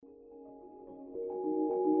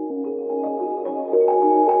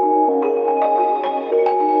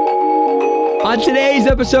On today's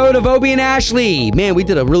episode of Obie and Ashley, man, we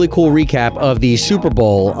did a really cool recap of the Super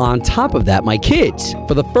Bowl. On top of that, my kids,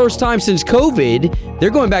 for the first time since COVID,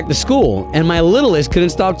 they're going back to school, and my littlest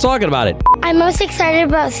couldn't stop talking about it. I'm most excited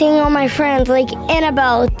about seeing all my friends like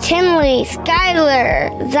Annabelle, Timley,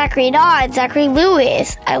 Skylar, Zachary Dodd, Zachary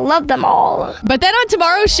Lewis. I love them all. But then on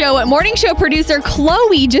tomorrow's show, morning show producer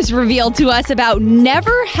Chloe just revealed to us about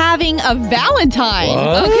never having a Valentine.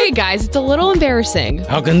 What? Okay, guys, it's a little embarrassing.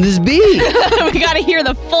 How can this be? We got to hear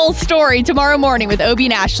the full story tomorrow morning with Obie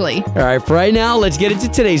and Ashley. All right, for right now, let's get into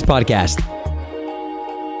today's podcast.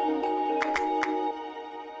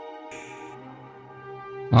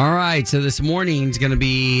 All right, so this morning is going to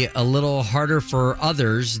be a little harder for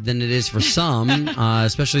others than it is for some,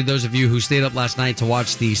 especially those of you who stayed up last night to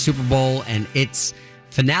watch the Super Bowl and its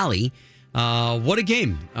finale. What a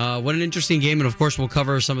game. What an interesting game. And of course, we'll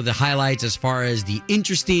cover some of the highlights as far as the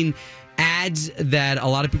interesting ads that a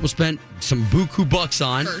lot of people spent some buku bucks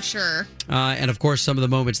on. For sure. And of course, some of the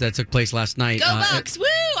moments that took place last night. Go Bucks! Woo!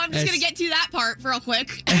 I'm just going to get to that part real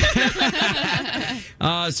quick.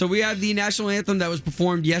 So we have the national anthem that was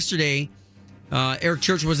performed yesterday. Eric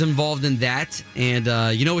Church was involved in that. And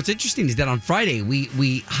you know what's interesting is that on Friday,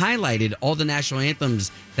 we highlighted all the national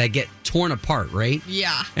anthems that get torn apart, right?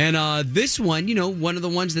 Yeah. And this one, you know, one of the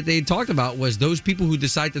ones that they talked about was those people who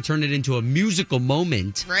decide to turn it into a musical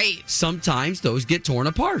moment. Right. Sometimes those get torn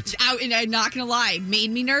apart. And I'm not going to lie, made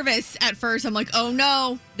me nervous at first. I'm like, oh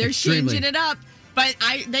no, they're Extremely. changing it up. But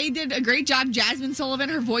they did a great job. Jasmine Sullivan,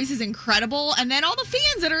 her voice is incredible. And then all the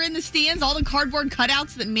fans that are in the stands, all the cardboard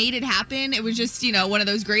cutouts that made it happen. It was just, you know, one of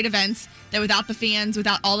those great events that without the fans,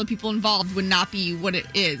 without all the people involved, would not be what it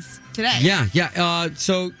is today. Yeah.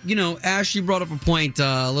 So, you know, Ash, you brought up a point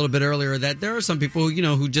a little bit earlier that there are some people, you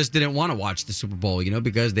know, who just didn't want to watch the Super Bowl, you know,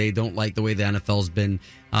 because they don't like the way the NFL's been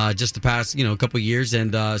just the past, you know, couple of years.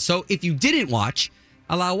 And so if you didn't watch,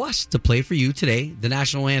 allow us to play for you today, the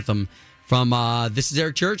national anthem from This is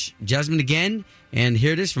Eric Church, Jasmine again, and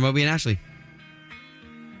here it is from Obie and Ashley.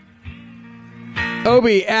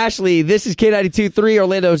 Obie, Ashley, this is K92.3,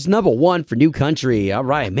 Orlando's #1 for New Country. All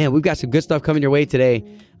right, man, we've got some good stuff coming your way today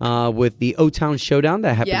with the O-Town Showdown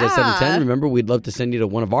that happens at 7:10. Remember, we'd love to send you to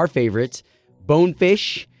one of our favorites,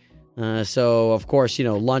 Bonefish. So, of course, you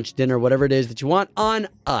know, lunch, dinner, whatever it is that you want on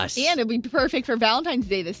us. And it'd be perfect for Valentine's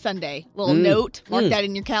Day this Sunday. Little note, mark that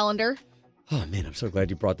in your calendar. Oh man, I'm so glad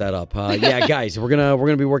you brought that up. Yeah, guys, we're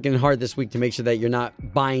gonna be working hard this week to make sure that you're not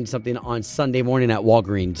buying something on Sunday morning at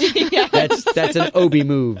Walgreens. Yes. That's an Obie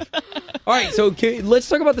move. All right, so let's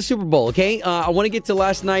talk about the Super Bowl, okay? I want to get to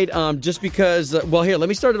last night just because. Well, here, let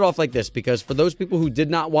me start it off like this, because for those people who did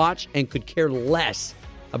not watch and could care less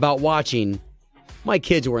about watching, my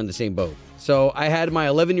kids were in the same boat. So I had my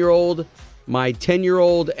 11-year-old, my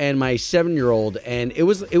 10-year-old, and my 7-year-old, and it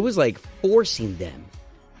was like forcing them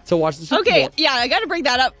to watch the Super Bowl. Okay, yeah, I got to bring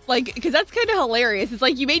that up, like, because that's kind of hilarious. It's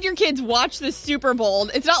like you made your kids watch the Super Bowl.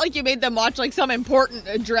 It's not like you made them watch, like, some important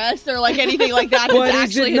address or, like, anything like that that's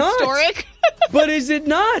actually historic. But is it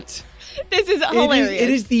not? This is hilarious. It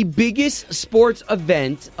is the biggest sports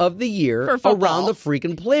event of the year around the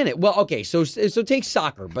freaking planet. Well, okay, so take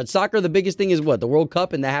soccer. But soccer, the biggest thing is what? The World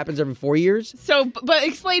Cup, and that happens every 4 years? So, but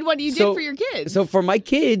explain what you did for your kids. So for my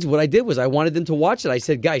kids, what I did was I wanted them to watch it. I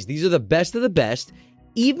said, guys, these are the best of the best.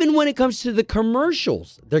 Even when it comes to the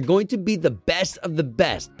commercials, they're going to be the best of the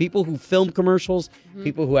best. People who film commercials,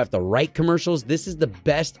 people who have to write commercials, this is the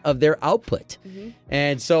best of their output.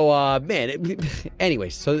 And so,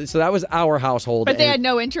 anyways, so that was our household. But they had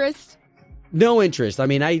no interest? No interest. I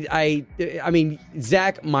mean, I mean,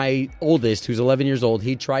 Zach, my oldest, who's 11 years old,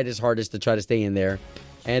 he tried his hardest to try to stay in there.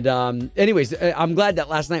 And anyways, I'm glad that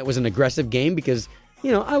last night was an aggressive game because,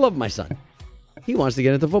 you know, I love my son. He wants to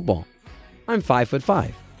get into football. I'm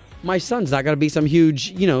 5'5". My son's not going to be some huge,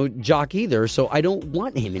 you know, jock either, so I don't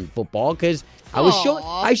want him in football because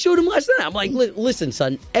I showed him last night. I'm like, listen,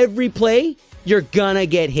 son, every play, you're going to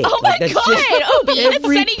get hit. Oh, my God. Obie, that's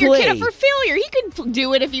setting your kid up for failure. He can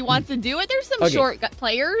do it if he wants to do it. There's some short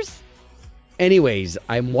players. Anyways,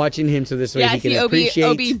 I'm watching him so this way he can appreciate.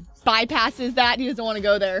 Obie bypasses that. He doesn't want to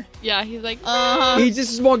go there. Yeah, he's like, He's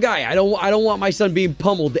just a small guy. I don't want my son being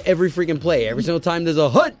pummeled every freaking play. Every single time there's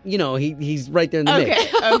a hut, you know, he's right there in the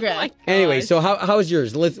mix. Okay. Anyway, so how's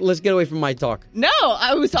yours? Let's get away from my talk. No,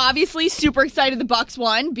 I was obviously super excited the Bucks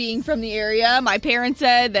won, being from the area. My parents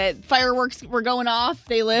said that fireworks were going off.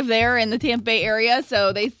 They live there in the Tampa Bay area,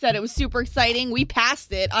 so they said it was super exciting. We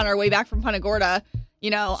passed it on our way back from Punta Gorda. You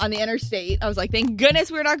know, on the interstate. I was like, thank goodness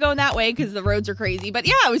we're not going that way because the roads are crazy. But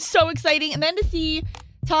yeah, it was so exciting. And then to see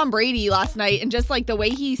Tom Brady last night, and just like the way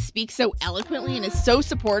he speaks so eloquently and is so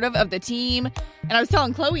supportive of the team. And I was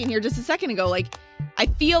telling Chloe in here just a second ago, like, I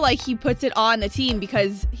feel like he puts it on the team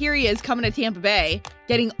because here he is coming to Tampa Bay,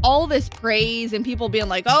 getting all this praise and people being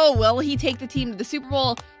like, oh, will he take the team to the Super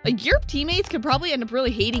Bowl? Like, your teammates could probably end up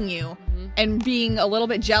really hating you and being a little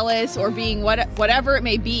bit jealous or being whatever it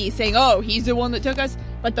may be, saying, oh, he's the one that took us.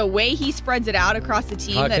 But the way he spreads it out across the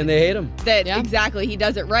team. How can they hate him? Exactly. He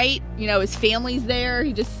does it right. You know, his family's there.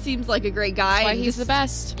 He just seems like a great guy. That's why he's the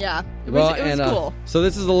best. Yeah. It was cool. So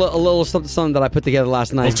this is a little something that I put together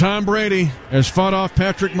last night. Well, Tom Brady has fought off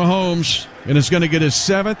Patrick Mahomes and is going to get his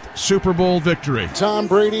 7th Super Bowl victory. Tom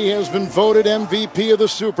Brady has been voted MVP of the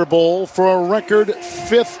Super Bowl for a record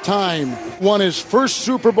 5th time. Won his first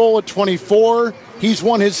Super Bowl at 24. He's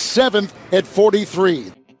won his 7th at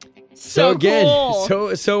 43. So again,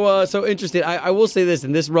 cool. so interesting. I will say this,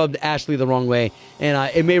 and this rubbed Ashley the wrong way,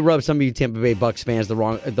 and it may rub some of you Tampa Bay Bucks fans the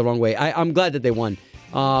wrong way. I'm glad that they won.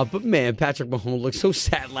 But man, Patrick Mahomes looked so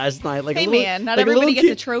sad last night. Like not everybody gets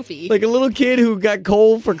a trophy. Like a little kid who got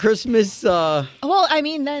coal for Christmas. Well, I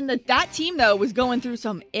mean, then that team though was going through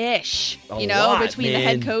some ish, between the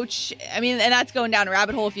head coach. I mean, and that's going down a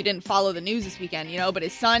rabbit hole if you didn't follow the news this weekend, But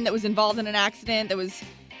his son that was involved in an accident, there was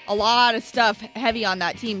a lot of stuff heavy on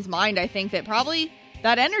that team's mind. I think that probably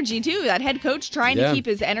that energy too, that head coach trying to keep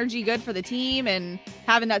his energy good for the team and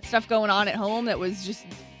having that stuff going on at home that was just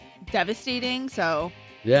devastating. So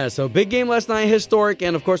big game last night, historic,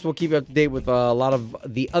 and of course we'll keep you up to date with a lot of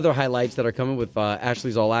the other highlights that are coming with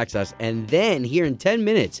Ashley's All Access. And then here in 10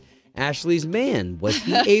 minutes, Ashley's man, was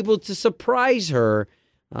he able to surprise her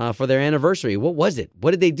for their anniversary? What was it?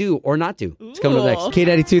 What did they do or not do? It's coming up next.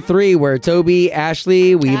 K92.3, where Toby,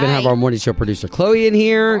 Ashley, we even have our morning show producer Chloe in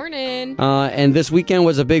here. Morning. And this weekend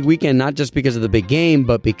was a big weekend, not just because of the big game,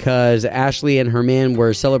 but because Ashley and her man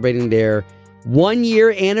were celebrating their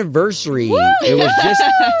 1-year anniversary. Woo!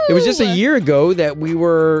 It was just a year ago that we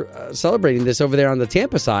were celebrating this over there on the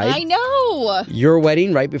Tampa side. I know. Your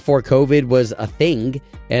wedding right before COVID was a thing.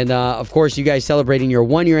 And of course, you guys celebrating your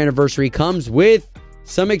 1-year anniversary comes with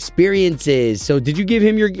some experiences. So did you give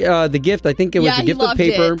him your the gift? I think it was the gift of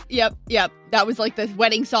paper. It. Yep. That was like the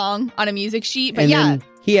wedding song on a music sheet. But and then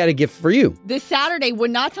he had a gift for you. This Saturday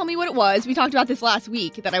would not tell me what it was. We talked about this last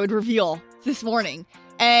week that I would reveal this morning.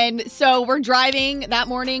 And so we're driving that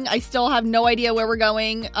morning. I still have no idea where we're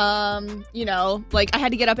going. I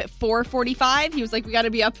had to get up at 4:45. He was like, we got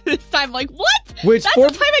to be up this time. I'm like, what? That's the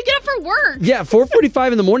time I get up for work. Yeah,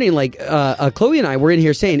 4:45 in the morning. Like Chloe and I were in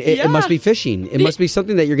here saying it must be fishing. It must be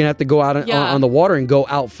something that you're going to have to go out on the water and go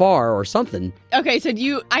out far or something. Okay, so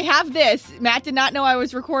I have this. Matt did not know I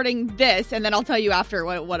was recording this, and then I'll tell you after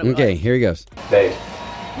what it was. Okay, here he goes. Babe,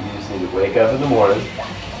 you just need to wake up in the morning,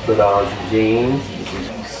 put on some jeans,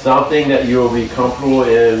 something that you'll be comfortable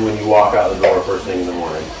in when you walk out the door first thing in the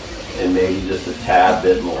morning, and maybe just a tad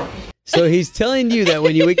bit more. So he's telling you that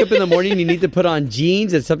when you wake up in the morning, you need to put on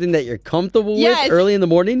jeans and something that you're comfortable with early in the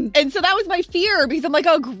morning? And so that was my fear because I'm like,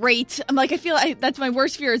 oh, great. I'm like, I feel like that's my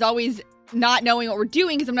worst fear is always not knowing what we're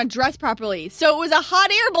doing because I'm not dressed properly. So it was a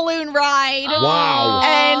hot air balloon ride.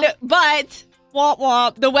 Wow. But womp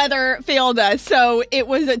womp, the weather failed us. So it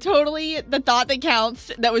was totally the thought that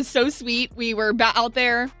counts. That was so sweet. We were out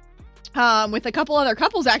there with a couple other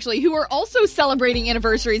couples actually who were also celebrating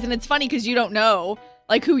anniversaries. And it's funny because you don't know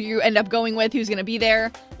like who you end up going with, who's going to be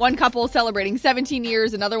there. One couple celebrating 17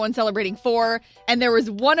 years, another one celebrating 4. And there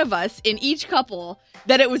was one of us in each couple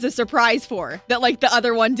that it was a surprise for, that like the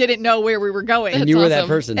other one didn't know where we were going. And you were that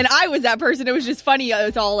person. And I was that person. It was just funny. I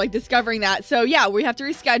was all like discovering that. So yeah, we have to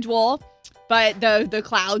reschedule, but the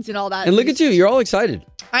clouds and all that. And look at you. You're all excited.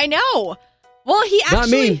 I know. Well, he actually... Not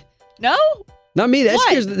me. No? Not me.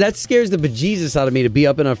 That scares the bejesus out of me to be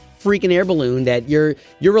up in a freaking air balloon that you're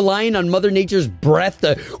relying on Mother Nature's breath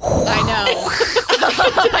to... I know.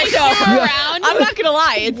 I know. Around. I'm not gonna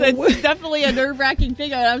lie, it's definitely a nerve-wracking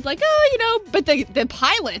thing. And I was like, but the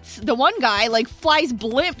pilots, the one guy like flies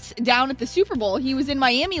blimps down at the Super Bowl. He was in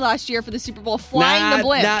Miami last year for the Super Bowl flying the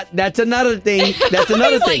blimp. That's another thing. That's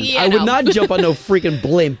another thing. I would not jump on no freaking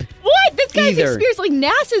blimp. What? This guy's experienced. Like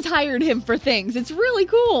NASA's hired him for things. It's really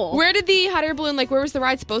cool. Where did the hot air balloon, where was the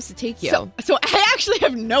ride supposed to take you? So I actually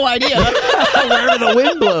have no idea. Wherever the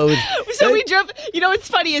wind blows. So we drove, what's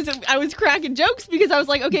funny is I was cracking jokes because I was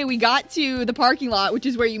like, okay, we got to the parking lot, which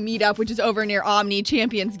is where you meet up, which is over near Omni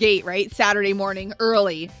Champions Gate, right? Saturday morning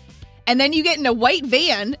early. And then you get in a white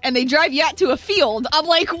van and they drive you out to a field. I'm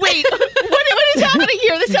like, wait, what is happening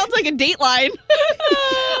here? This sounds like a Dateline.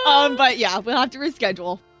 But yeah, we'll have to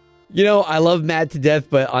reschedule. I love Matt to death,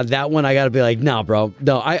 but on that one, I got to be like, no, bro.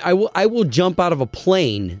 No, I will jump out of a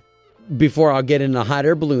plane before I'll get in a hot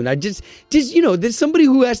air balloon. I just there's somebody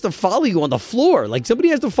who has to follow you on the floor. Like somebody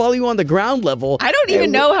has to follow you on the ground level. I don't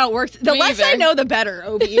even know how it works. The less I know, the better,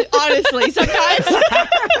 Obi. Honestly, sometimes.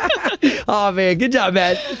 Oh, man. Good job,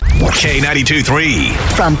 man. K92.3.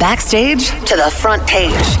 From backstage to the front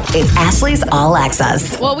page, it's Ashley's All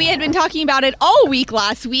Access. Well, we had been talking about it all week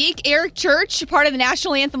last week. Eric Church, part of the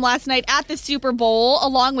national anthem last night at the Super Bowl,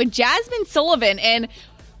 along with Jasmine Sullivan. And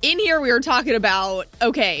in here, we were talking about,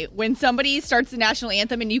 okay, when somebody starts the national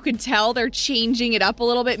anthem and you could tell they're changing it up a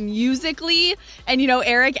little bit musically, and,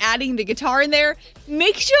 Eric adding the guitar in there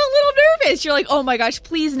makes you a little nervous. You're like, oh my gosh,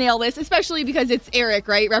 please nail this, especially because it's Eric,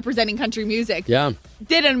 right, representing country music. Yeah.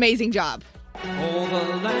 Did an amazing job.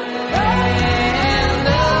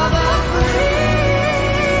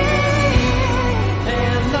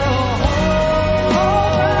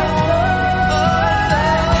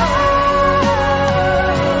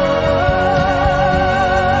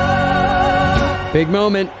 Big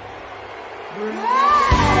moment.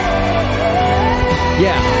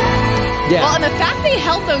 Yeah. Well, and the fact they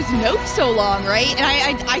held those notes so long, right?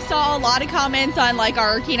 And I saw a lot of comments on like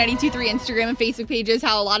our K92.3 Instagram and Facebook pages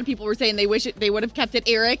how a lot of people were saying they wish they would have kept it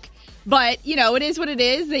Eric. But, it is what it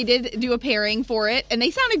is. They did do a pairing for it, and they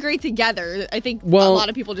sounded great together. I think a lot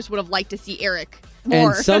of people just would have liked to see Eric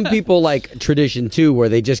more. And some people like tradition, too, where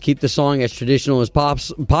they just keep the song as traditional as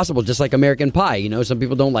possible, just like American Pie. Some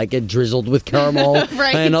people don't like it drizzled with caramel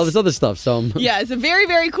right. and all this other stuff. So yeah, it's a very,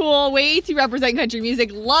 very cool way to represent country music.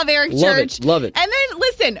 Love Eric Church. Love it. And then,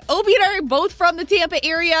 listen, Obi and I are both from the Tampa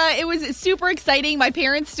area. It was super exciting. My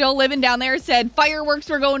parents still living down there said fireworks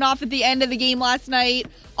were going off at the end of the game last night.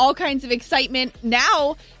 All kinds of excitement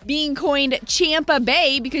now being coined Champa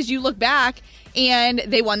Bay because you look back and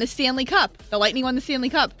they won the Stanley Cup. The Lightning won the Stanley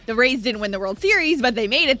Cup. The Rays didn't win the World Series, but they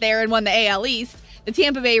made it there and won the AL East. The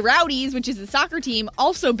Tampa Bay Rowdies, which is the soccer team,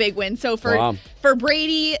 also big win. So for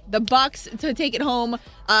Brady, the Bucks to take it home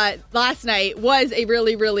last night was a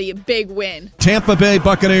really, really big win. Tampa Bay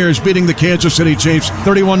Buccaneers beating the Kansas City Chiefs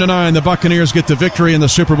 31-9. The Buccaneers get the victory in the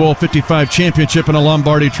Super Bowl 55 championship and a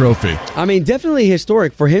Lombardi trophy. I mean, definitely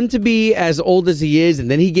historic for him to be as old as he is, and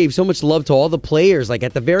then he gave so much love to all the players. Like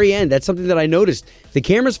at the very end, that's something that I noticed. The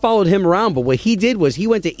cameras followed him around, but what he did was he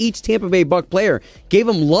went to each Tampa Bay Buck player, gave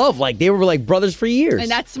him love, like they were like brothers for years. And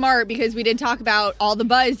that's smart because we did talk about all the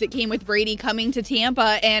buzz that came with Brady coming to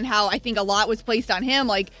Tampa and how I think a lot was placed on him.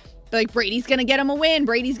 Like Brady's going to get him a win.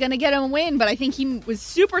 Brady's going to get him a win. But I think he was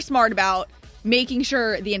super smart about making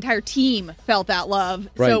sure the entire team felt that love.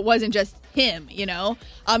 Right. So it wasn't just him, even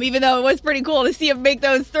though it was pretty cool to see him make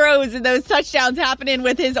those throws and those touchdowns happening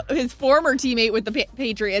with his former teammate with the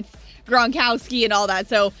Patriots, Gronkowski and all that.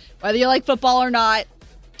 So whether you like football or not,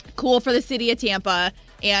 cool for the city of Tampa.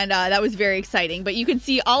 And that was very exciting. But you can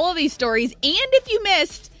see all of these stories. And if you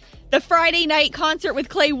missed the Friday night concert with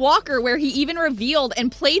Clay Walker, where he even revealed and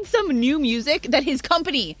played some new music that his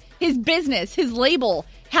company, his business, his label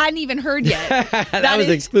hadn't even heard yet. that was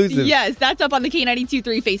exclusive. Yes, that's up on the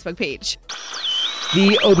K92.3 Facebook page.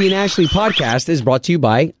 The Obie and Ashley podcast is brought to you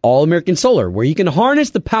by All American Solar, where you can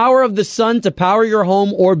harness the power of the sun to power your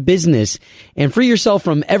home or business and free yourself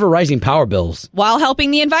from ever-rising power bills. While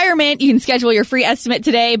helping the environment, you can schedule your free estimate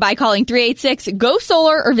today by calling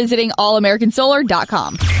 386-GO-SOLAR or visiting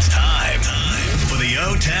allamericansolar.com. It's time for the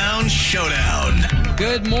O-Town Showdown.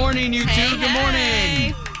 Good morning, you two. Good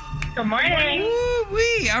morning. Good morning.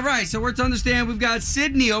 Woo-wee. All right, so we're to understand we've got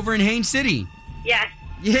Sydney over in Haines City. Yes.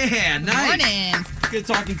 Yeah, nice. Good morning. Good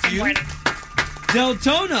talking to Good you. morning.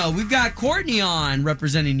 Deltona, we've got Courtney on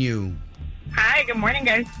representing you. Hi, good morning,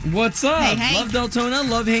 guys. What's up? Hey, hey. Love Deltona,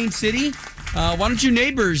 love Haines City. Why don't you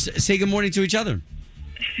neighbors say good morning to each other?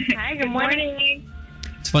 Hi, good morning.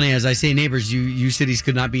 It's funny, as I say neighbors, you cities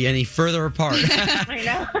could not be any further apart. I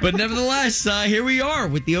know. But nevertheless, here we are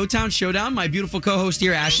with the O-Town Showdown. My beautiful co-host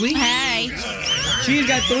here, Ashley. Hey. She's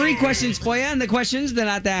got 3 questions for you, and the questions, they're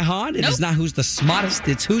not that hard. It is not who's the smartest,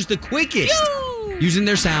 it's who's the quickest. Using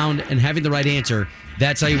their sound and having the right answer,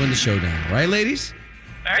 that's how you win the showdown. Right, ladies?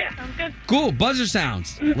 All right, sounds good. Cool, buzzer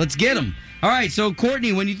sounds. Let's get them. All right, so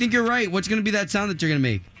Courtney, when you think you're right, what's going to be that sound that you're going to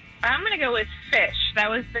make? I'm going to go with fish.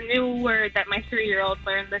 That was the new word that my 3-year-old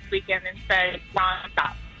learned this weekend and said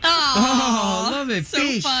nonstop. Oh, love it. So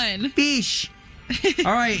Fish. fun. Fish.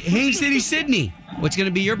 All right, Haines City, Sydney. What's going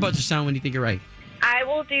to be your buzzer sound when you think you're right? I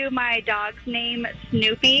will do my dog's name,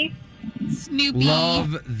 Snoopy. Snoopy.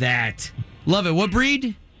 Love that. Love it. What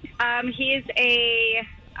breed? He is a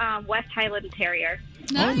West Highland Terrier.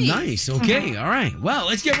 Nice. Oh, nice. Okay. All right. Well,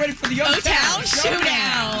 let's get ready for the O-Town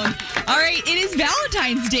Showdown. All right, it is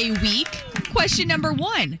Valentine's Day week. Question number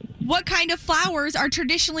 1. What kind of flowers are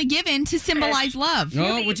traditionally given to symbolize love?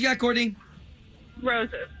 Oh, what you got, Courtney?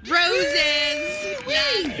 Roses. Roses.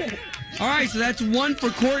 Yes. All right, so that's one for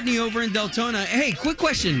Courtney over in Deltona. Hey, quick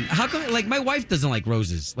question. How come, like, my wife doesn't like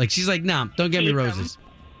roses? Like, she's like, nah, don't get me roses.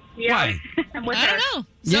 Yeah. Why? I'm with I her. don't know.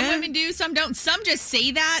 Some Yeah? women do, some don't. Some just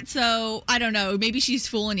say that, so I don't know. Maybe she's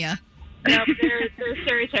fooling you. No, they're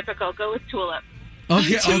stereotypical. Go with tulip.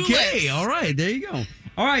 Okay, Tulips. okay. All right, there you go.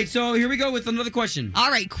 All right, so here we go with another question.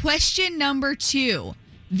 All right, question number 2.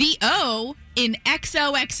 The O in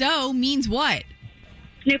XOXO means what?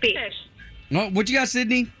 Snoopy. Fish. Oh, what you got,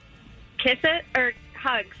 Sydney? Kiss it or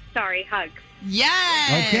hugs. Sorry, hugs.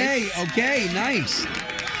 Yes. Okay, nice.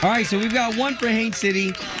 All right, so we've got one for Haines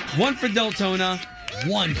City, one for Deltona,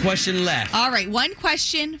 one question left. All right, one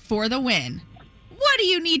question for the win. What do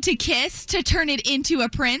you need to kiss to turn it into a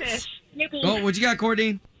prince? Fish. Snoopy. Oh, what you got,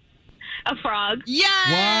 Courtney? A frog.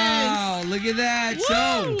 Yes. Wow, look at that. Woo!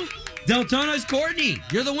 So, Deltona's Courtney.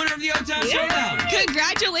 You're the winner of the O-Town Showdown.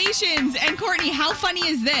 Congratulations. And Courtney, how funny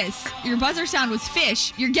is this? Your buzzer sound was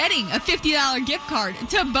fish. You're getting a $50 gift card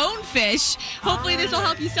to Bonefish. Hopefully this will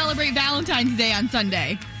help you celebrate Valentine's Day on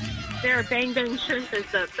Sunday. Their bang bang shrimp is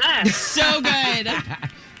the best. So good.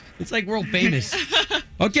 It's like world famous.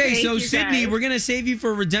 Okay, Thank so you, Sydney, guys. we're going to save you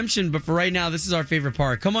for redemption, but for right now, this is our favorite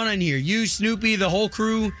part. Come on in here. You, Snoopy, the whole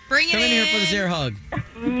crew. Bring it Come in here for this in. air hug.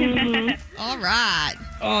 All right.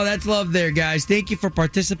 Oh, that's love there, guys. Thank you for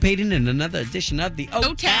participating in another edition of the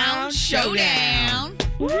O-Town Showdown.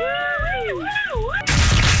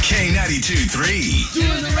 K92-3.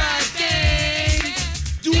 Doing the right thing.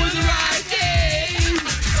 Doing the right thing.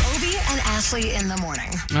 Obie and Ashley in the morning.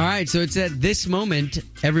 All right, so it's at this moment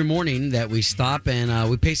every morning that we stop and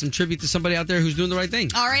we pay some tribute to somebody out there who's doing the right thing.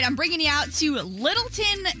 All right, I'm bringing you out to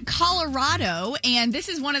Littleton, Colorado, and this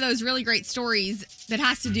is one of those really great stories that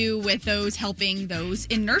has to do with those helping those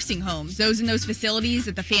in nursing homes, those in those facilities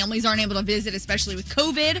that the families aren't able to visit, especially with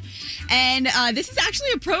COVID. And this is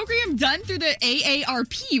actually a program done through the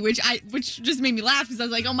AARP, which just made me laugh because I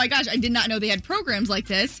was like, oh my gosh, I did not know they had programs like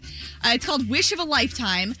this. It's called Wish of a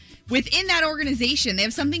Lifetime. Within that organization, they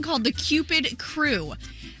have something called the Cupid Crew.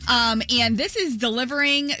 And this is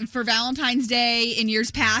delivering for Valentine's Day. In years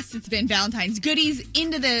past, it's been Valentine's goodies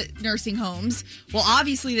into the nursing homes. Well,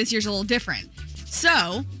 obviously, this year's a little different.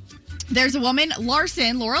 So, there's a woman,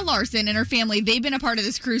 Laura Larson, and her family. They've been a part of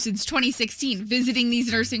this crew since 2016, visiting these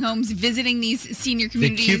nursing homes, visiting these senior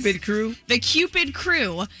communities. The Cupid Crew? The Cupid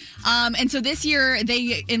Crew. And so this year,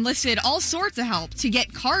 they enlisted all sorts of help to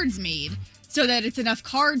get cards made so that it's enough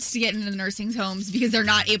cards to get into the nursing homes because they're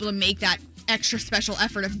not able to make that extra special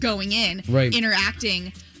effort of going in, right,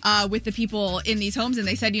 interacting with the people in these homes. And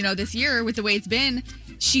they said, this year, with the way it's been,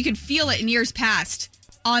 she could feel it in years past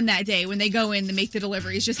on that day when they go in to make the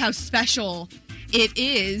deliveries, just how special it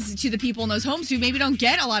is to the people in those homes who maybe don't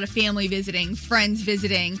get a lot of family visiting, friends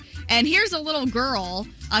visiting. And here's a little girl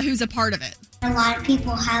who's a part of it. A lot of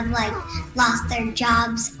people have lost their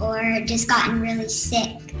jobs or just gotten really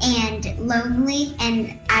sick and lonely,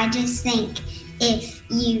 and I just think if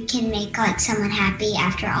you can make someone happy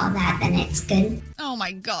after all that, then it's good. Oh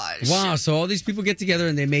my gosh. Wow, so all these people get together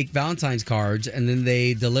and they make Valentine's cards and then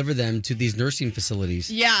they deliver them to these nursing facilities.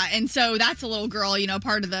 Yeah, and so that's a little girl,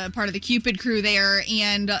 part of the Cupid Crew there.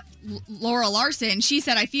 And Laura Larson, she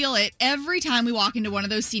said, I feel it every time we walk into one of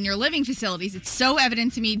those senior living facilities. It's so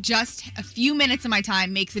evident to me, just a few minutes of my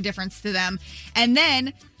time makes a difference to them. And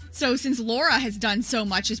then, so since Laura has done so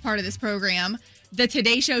much as part of this program, the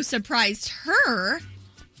Today Show surprised her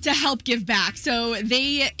to help give back. So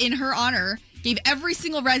they, in her honor, gave every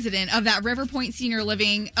single resident of that River Point Senior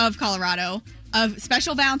Living of Colorado of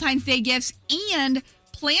special Valentine's Day gifts, and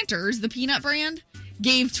Planters, the peanut brand,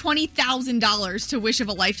 gave $20,000 to Wish of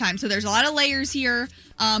a Lifetime. So there's a lot of layers here,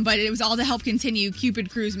 but it was all to help continue Cupid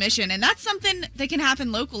Crew's mission. And that's something that can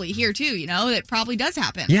happen locally here too, that probably does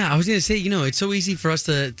happen. Yeah, I was going to say, it's so easy for us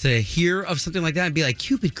to hear of something like that and be like,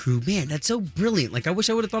 Cupid Crew, man, that's so brilliant. Like, I wish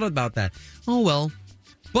I would have thought about that. Oh, well.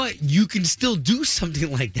 But you can still do something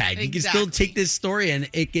like that. Exactly. You can still take this story and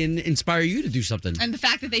it can inspire you to do something. And the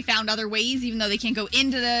fact that they found other ways, even though they can't go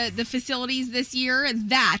into the facilities this year,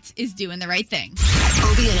 that is doing the right thing.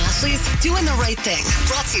 Obie and Ashley's Doing the Right Thing.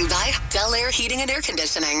 Brought to you by Bel Air Heating and Air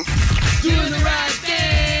Conditioning. Doing the right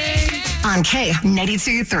thing. On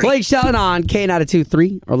K92.3. Blake Shelton on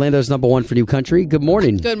K92.3, Orlando's number one for new country. Good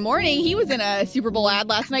morning. Good morning. He was in a Super Bowl ad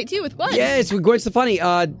last night, too, with Gwen. Yes, with Gwen Stefani.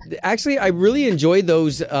 Actually, I really enjoyed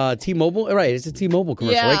those T-Mobile. Right, it's a T-Mobile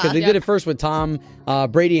commercial, right? Because they did it first with Tom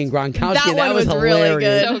Brady and Gronkowski. That was really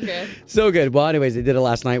hilarious. good. So good. So good. Well, anyways, they did it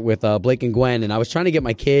last night with Blake and Gwen, and I was trying to get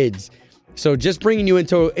my kids. So just bringing you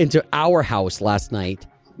into our house last night.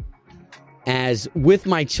 as with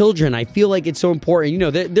my children, I feel like it's so important. You know,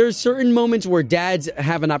 there's certain moments where dads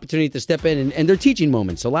have an opportunity to step in and they're teaching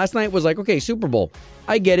moments. So last night was like, okay, Super Bowl.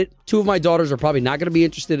 I get it. 2 of my daughters are probably not going to be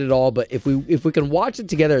interested at all. But if we can watch it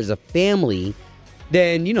together as a family,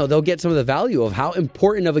 then, you know, they'll get some of the value of how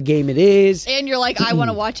important of a game it is. And you're like, I want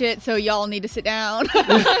to watch it, so y'all need to sit down.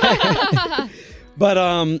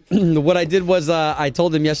 But what I did was I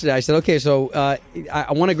told them yesterday, I said, okay, so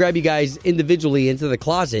I want to grab you guys individually into the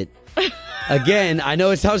closet. Again, I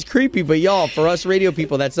know it sounds creepy, but y'all, for us radio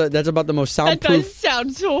people, that's about the most soundproof. That does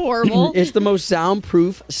sound so horrible. It's the most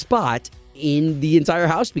soundproof spot in the entire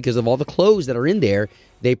house because of all the clothes that are in there.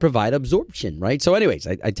 They provide absorption, right? So anyways,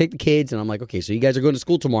 I take the kids and I'm like, okay, so you guys are going to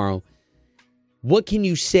school tomorrow. What can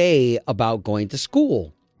you say about going to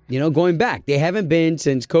school? You know, going back. They haven't been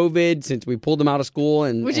since COVID, since we pulled them out of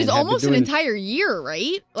school. Which is almost an entire year,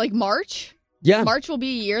 right? Like March? Yeah. March will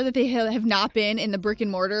be a year that they have not been in the brick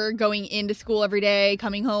and mortar, going into school every day,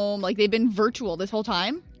 coming home. Like, they've been virtual this whole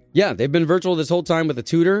time. Yeah, they've been virtual this whole time with a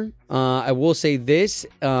tutor. I will say this,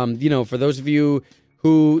 you know, for those of you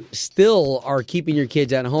who still are keeping your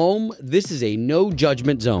kids at home, this is a no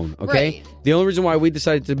judgment zone, okay? Right. The only reason why we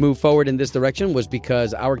decided to move forward in this direction was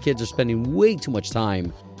because our kids are spending way too much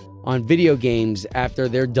time on video games after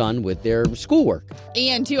they're done with their schoolwork.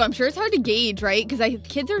 And too, I'm sure it's hard to gauge, right? Because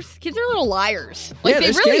kids are little liars. Like, Yeah,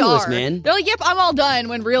 they they're really scandalous, are. man. They're like, "Yep, I'm all done."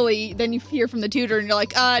 When really, then you hear from the tutor, and you're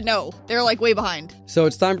like, "No." They're like way behind. So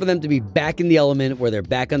it's time for them to be back in the element where they're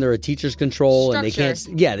back under a teacher's control and they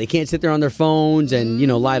can't sit there on their phones and, you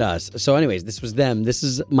know, lie to us. So anyways, this was them. This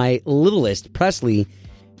is my littlest, Presley.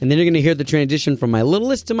 And then you're going to hear the transition from my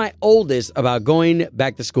littlest to my oldest about going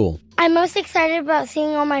back to school. I'm most excited about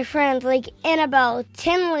seeing all my friends like Annabelle,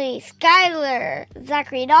 Tinley, Skylar,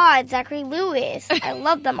 Zachary Dodd, Zachary Lewis. I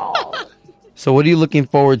love them all. So what are you looking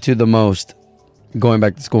forward to the most going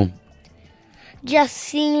back to school? Just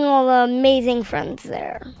seeing all the amazing friends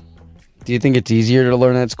there. Do you think it's easier to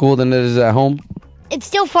learn at school than it is at home? It's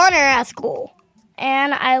still funner at school.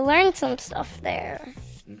 And I learned some stuff there.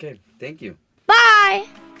 Okay, thank you. Bye!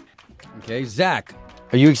 Okay, Zach,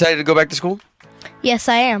 are you excited to go back to school? Yes,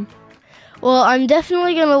 I am. Well, I'm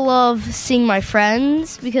definitely going to love seeing my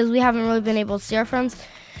friends because we haven't really been able to see our friends.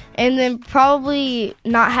 And then probably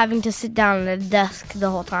not having to sit down at a desk the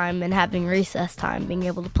whole time and having recess time, being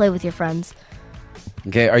able to play with your friends.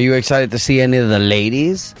 Okay, are you excited to see any of the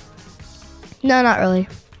ladies? No, not really.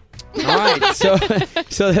 All right,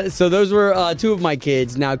 so those were 2 of my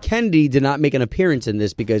kids. Now, Kennedy did not make an appearance in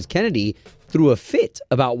this because Kennedy threw a fit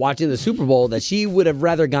about watching the Super Bowl that she would have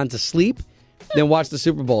rather gone to sleep than watch the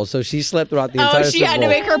Super Bowl. So she slept throughout the entire Super Bowl. Oh, she had to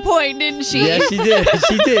make her point, didn't she? Yes, she did.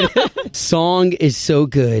 She did. Song is so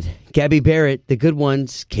good. Gabby Barrett, The Good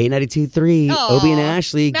Ones, K92.3, Obie and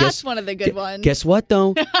Ashley. That's one of the good ones. Guess what,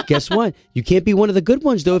 though? Guess what? You can't be one of the good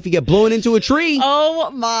ones, though, if you get blown into a tree.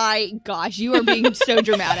 Oh, my gosh. You are being so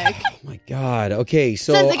dramatic. Oh, my God. Okay,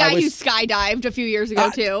 so Says the guy who skydived a few years ago,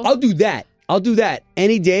 too. I'll do that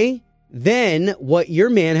any day than what your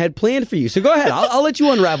man had planned for you. So go ahead. I'll let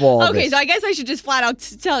you unravel all of this. Okay, so I guess I should just flat out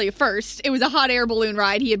tell you first. It was a hot air balloon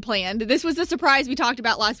ride he had planned. This was the surprise we talked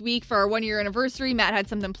about last week for our 1-year anniversary. Matt had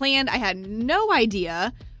something planned. I had no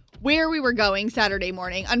idea where we were going Saturday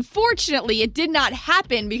morning. Unfortunately, it did not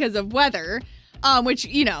happen because of weather, which,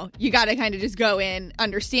 you know, you got to kind of just go in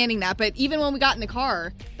understanding that. But even when we got in the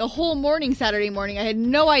car, the whole morning Saturday morning, I had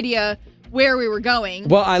no idea where we were going.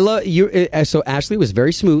 Well, I love you. So Ashley was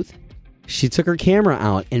very smooth. She took her camera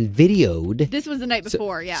out and videoed. This was the night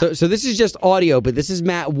before, yeah. So this is just audio, but this is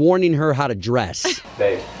Matt warning her how to dress.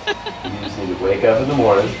 Babe, you just need to wake up in the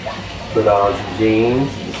morning, put on some jeans,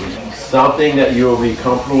 something that you will be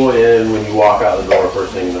comfortable in when you walk out the door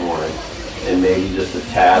first thing in the morning, and maybe just a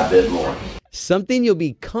tad bit more. Something you'll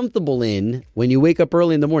be comfortable in when you wake up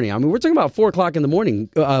early in the morning. I mean, we're talking about 4 o'clock in the morning.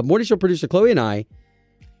 Morning show producer Chloe and I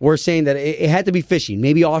were saying that it had to be fishing,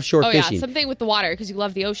 maybe offshore fishing. Yeah, something with the water because you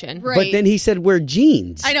love the ocean. Right. But then he said wear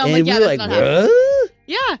jeans. I know, and like, yeah, we were that's like, not happening. what?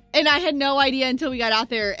 Yeah, and I had no idea until we got out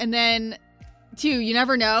there. And then, too, you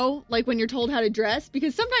never know, like, when you're told how to dress,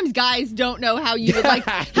 because sometimes guys don't know how you would like,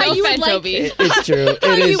 It's true.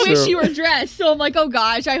 how It you is wish true. you were dressed. So I'm like, oh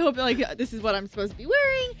gosh, I hope like this is what I'm supposed to be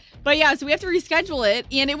wearing. But yeah, so we have to reschedule it,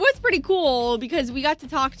 and it was pretty cool because we got to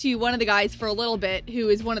talk to one of the guys for a little bit, who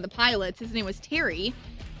is one of the pilots. His name was Terry,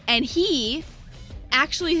 and he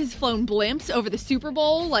actually has flown blimps over the Super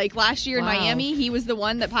Bowl. Like last year in Miami, he was the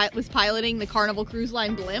one that was piloting the Carnival Cruise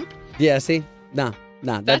Line blimp. Yeah, see? Nah.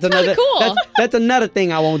 That's another cool. That's another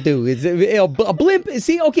thing I won't do. Is a blimp.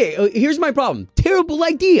 See, okay, here's my problem. Terrible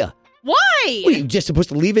idea. Why? What, are you just supposed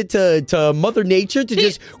to leave it to Mother Nature to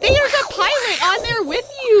just... There's a pilot on there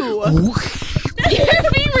with you.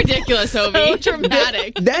 You're being ridiculous, Obi. So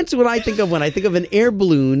dramatic. That's what I think of when I think of an air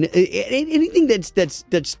balloon. Anything that's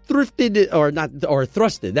thrifted or not, or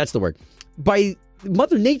thrusted, that's the word, by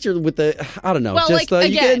Mother Nature with the, I don't know. Well, just like,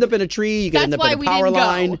 you again, could end up in a tree, you could end up in a power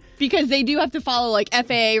line. Because they do have to follow like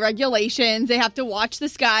FAA regulations. They have to watch the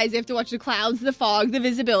skies. They have to watch the clouds, the fog, the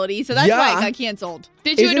visibility. So that's why it got canceled.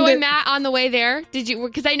 Did you annoy Matt on the way there? Did you?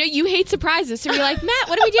 Because I know you hate surprises. So you're like, Matt,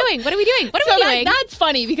 what are we doing? What are we doing? What are we doing? That's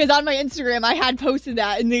funny because on my Instagram I had posted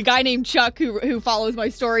that, and the guy named Chuck who follows my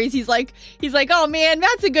stories, he's like, oh man,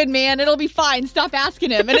 Matt's a good man. It'll be fine. Stop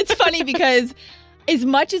asking him. And it's funny because as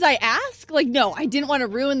much as I ask, like, no, I didn't want to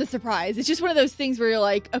ruin the surprise. It's just one of those things where you're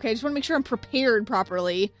like, okay, I just want to make sure I'm prepared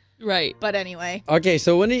properly. Right. But anyway. Okay,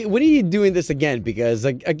 so when are you doing this again? Because,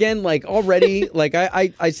 again, like, already, like,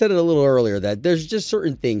 I said it a little earlier that there's just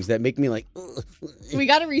certain things that make me like, ugh. We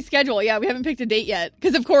got to reschedule. Yeah, we haven't picked a date yet.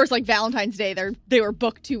 Because, of course, like, Valentine's Day, they were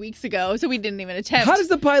booked 2 weeks ago, so we didn't even attempt. How does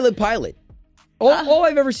the pilot? All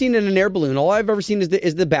I've ever seen in an air balloon, all I've ever seen is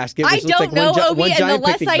the basket. I don't know, Obi, and the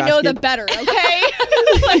less I know, the better, okay?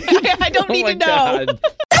 I don't need to know.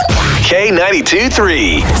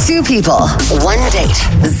 K92-3. Two people, one date,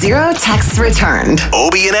 0 texts returned.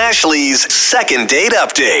 Obie and Ashley's second date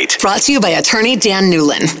update. Brought to you by attorney Dan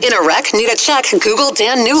Newlin. In a wreck, need a check, Google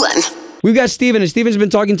Dan Newlin. We've got Steven, and Steven's been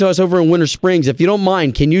talking to us over in Winter Springs. If you don't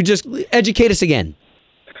mind, can you just educate us again?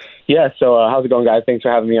 Yeah, so how's it going, guys? Thanks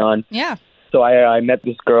for having me on. Yeah. So I met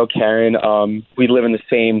this girl, Karen. We live in the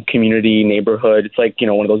same community neighborhood. It's like,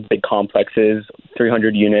 one of those big complexes,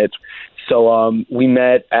 300 units. So we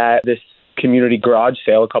met at this community garage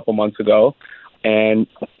sale a couple months ago, and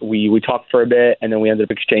we talked for a bit, and then we ended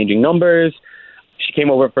up exchanging numbers. She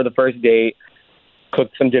came over for the first date,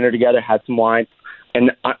 cooked some dinner together, had some wine.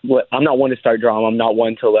 And I'm not one to start drama. I'm not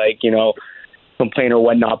one to, complain or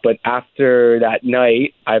whatnot. But after that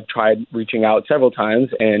night, I've tried reaching out several times,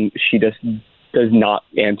 and she just does not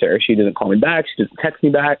answer. She doesn't call me back. She doesn't text me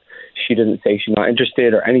back. She doesn't say she's not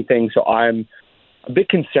interested or anything. So I'm a bit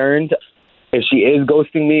concerned. If she is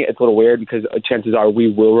ghosting me, it's a little weird because chances are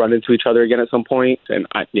we will run into each other again at some point. And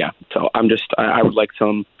so I would like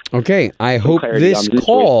some. Okay, I hope this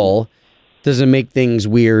call doesn't make things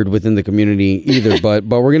weird within the community either. but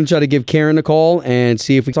we're going to try to give Karen a call and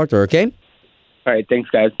see if we can talk to her, okay? All right, thanks,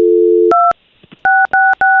 guys.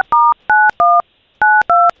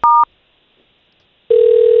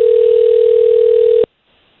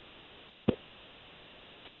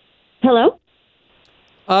 Hello?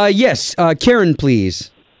 Yes, Karen, please.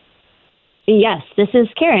 Yes, this is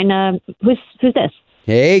Karen. Who's this?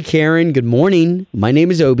 Hey, Karen, good morning. My name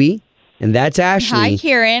is Obi, and that's Ashley. Hi,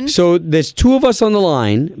 Karen. So there's two of us on the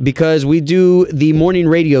line because we do the morning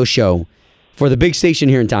radio show for the big station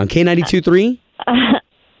here in town, K92.3.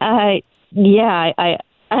 Yeah,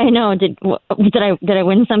 I know. Did I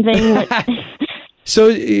win something?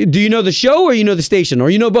 So do you know the show or you know the station or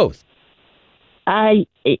you know both? I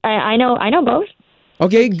know both.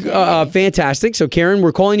 Okay, fantastic. So Karen,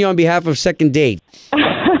 we're calling you on behalf of Second Date.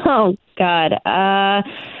 Oh God.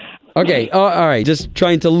 Okay, all right. Just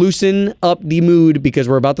trying to loosen up the mood because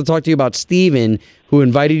we're about to talk to you about Steven, who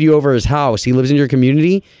invited you over his house. He lives in your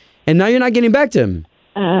community, and now you're not getting back to him.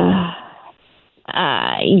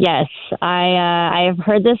 Yes, I have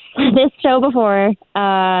heard this show before.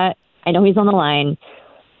 I know he's on the line.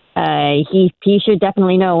 He should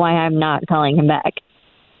definitely know why I'm not calling him back.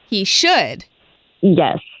 He should.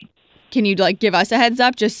 Yes. Can you give us a heads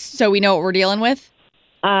up just so we know what we're dealing with?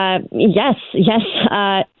 Yes.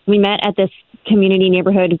 We met at this community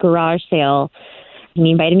neighborhood garage sale.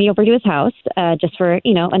 He invited me over to his house just for,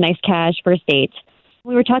 a nice cash first date.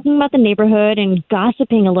 We were talking about the neighborhood and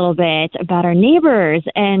gossiping a little bit about our neighbors,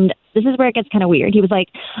 and this is where it gets kind of weird. He was like,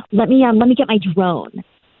 "Let me get my drone,"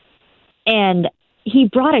 and he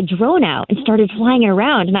brought a drone out and started flying it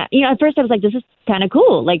around. And at first I was like, "This is kind of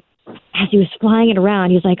cool." As he was flying it around,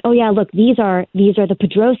 he was like, "Oh yeah, look, these are the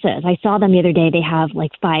Pedrosas. I saw them the other day. They have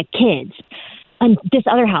 5 kids." And this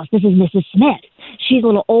other house, this is Mrs. Smith. She's a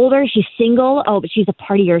little older. She's single. Oh, but she's a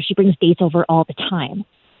partier. She brings dates over all the time.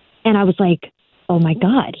 And I was like, oh my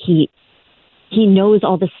God, he knows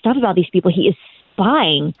all this stuff about these people. He is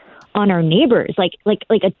spying on our neighbors, like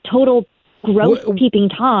a total gross peeping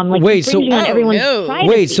Tom. Wait, so on everyone's privacy.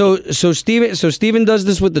 Wait, so Steven does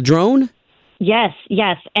this with the drone? Yes,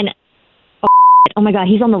 and oh my God,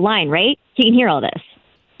 he's on the line, right? He can hear all this.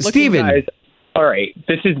 Steven, guys, all right,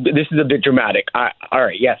 this is a bit dramatic. All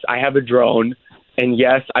right, yes, I have a drone, and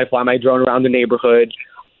yes, I fly my drone around the neighborhood.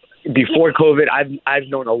 before COVID, I've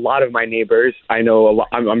known a lot of my neighbors. I know a lot.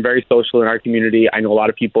 I'm very social in our community. I know a lot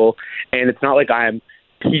of people, and it's not like I'm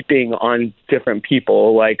peeping on different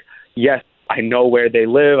people. Like, yes, I know where they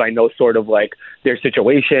live. I know sort of like their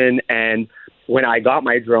situation. And when I got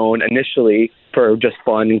my drone initially for just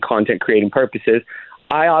fun and content creating purposes,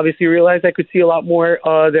 I obviously realized I could see a lot more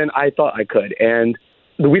than I thought I could. And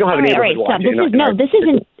we don't have a neighborhood watch.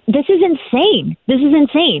 This is insane. This is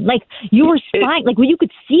insane. Like, you were spying, like, when you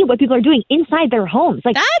could see what people are doing inside their homes.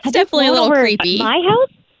 Like, that's definitely a little creepy. My house?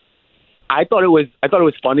 I thought it was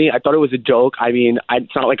funny. I thought it was a joke. I mean,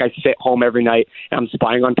 it's not like I sit home every night and I'm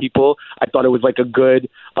spying on people. I thought it was like a good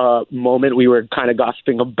moment. We were kind of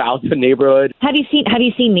gossiping about the neighborhood. Have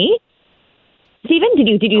you seen me? Steven, did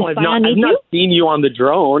you spy on me too? I've not seen you on the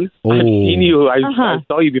drone. Ooh. I've seen you. I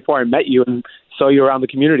saw you before I met you and saw you around the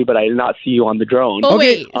community, but I did not see you on the drone. Oh,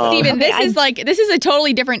 wait, Steven, this is a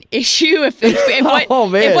totally different issue if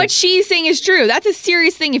what she's saying is true. That's a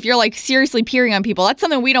serious thing if you're like seriously peering on people. That's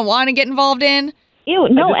something we don't want to get involved in. Ew,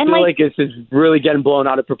 no, I feel like this is really getting blown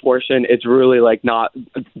out of proportion. It's really like not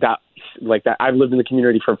that like that. I've lived in the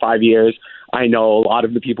community for 5 years. I know a lot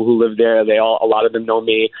of the people who live there. A lot of them know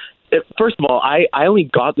me. First of all, I only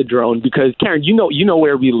got the drone because, Karen, you know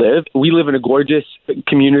where we live. We live in a gorgeous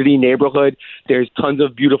community neighborhood. There's tons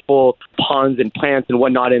of beautiful ponds and plants and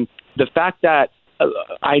whatnot. And the fact that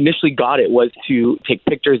I initially got it was to take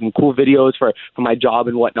pictures and cool videos for my job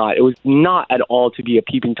and whatnot. It was not at all to be a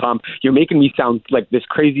peeping Tom. You're making me sound like this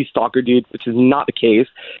crazy stalker dude, which is not the case.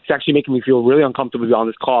 It's actually making me feel really uncomfortable to be on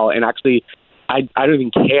this call. And actually, I don't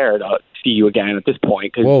even care to see you again at this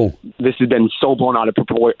point because this has been so blown out of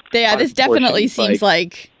proportion. Yeah, this definitely seems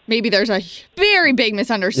like maybe there's a very big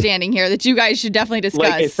misunderstanding here that you guys should definitely discuss.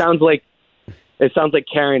 Like, it sounds like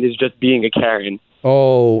Karen is just being a Karen.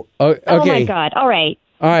 Oh, okay. Oh my God! All right.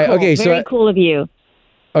 All right. Cool. Okay. Very cool of you.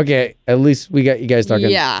 Okay. At least we got you guys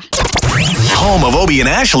talking. Yeah. Home of Obie and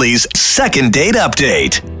Ashley's second date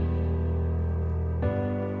update.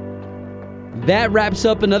 That wraps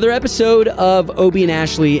up another episode of Obie and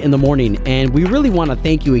Ashley in the Morning. And we really want to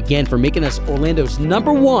thank you again for making us Orlando's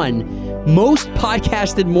 #1 most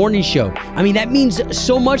podcasted morning show. I mean, that means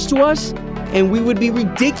so much to us. And we would be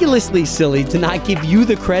ridiculously silly to not give you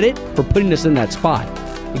the credit for putting us in that spot.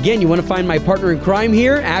 Again, you want to find my partner in crime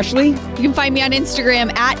here, Ashley? You can find me on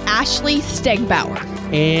Instagram at Ashley Stegbauer.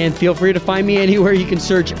 And feel free to find me anywhere you can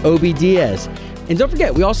search Obie Diaz. And don't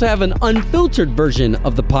forget, we also have an unfiltered version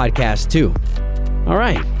of the podcast, too. All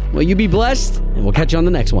right. Well, you be blessed, and we'll catch you on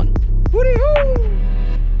the next one. Woody-hoo!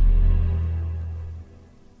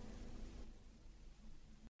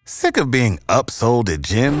 Sick of being upsold at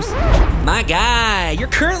gyms? My guy, you're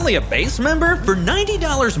currently a base member? For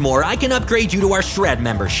 $90 more, I can upgrade you to our Shred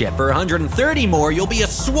membership. For $130 more, you'll be a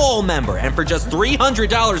Swole member. And for just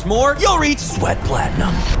 $300 more, you'll reach Sweat Platinum.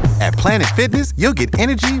 At Planet Fitness, you'll get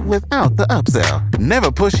energy without the upsell.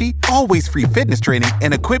 Never pushy, always free fitness training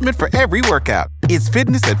and equipment for every workout. It's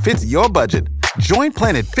fitness that fits your budget. Join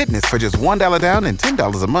Planet Fitness for just $1 down and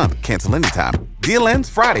 $10 a month. Cancel anytime. Deal ends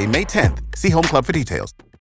Friday, May 10th. See Home Club for details.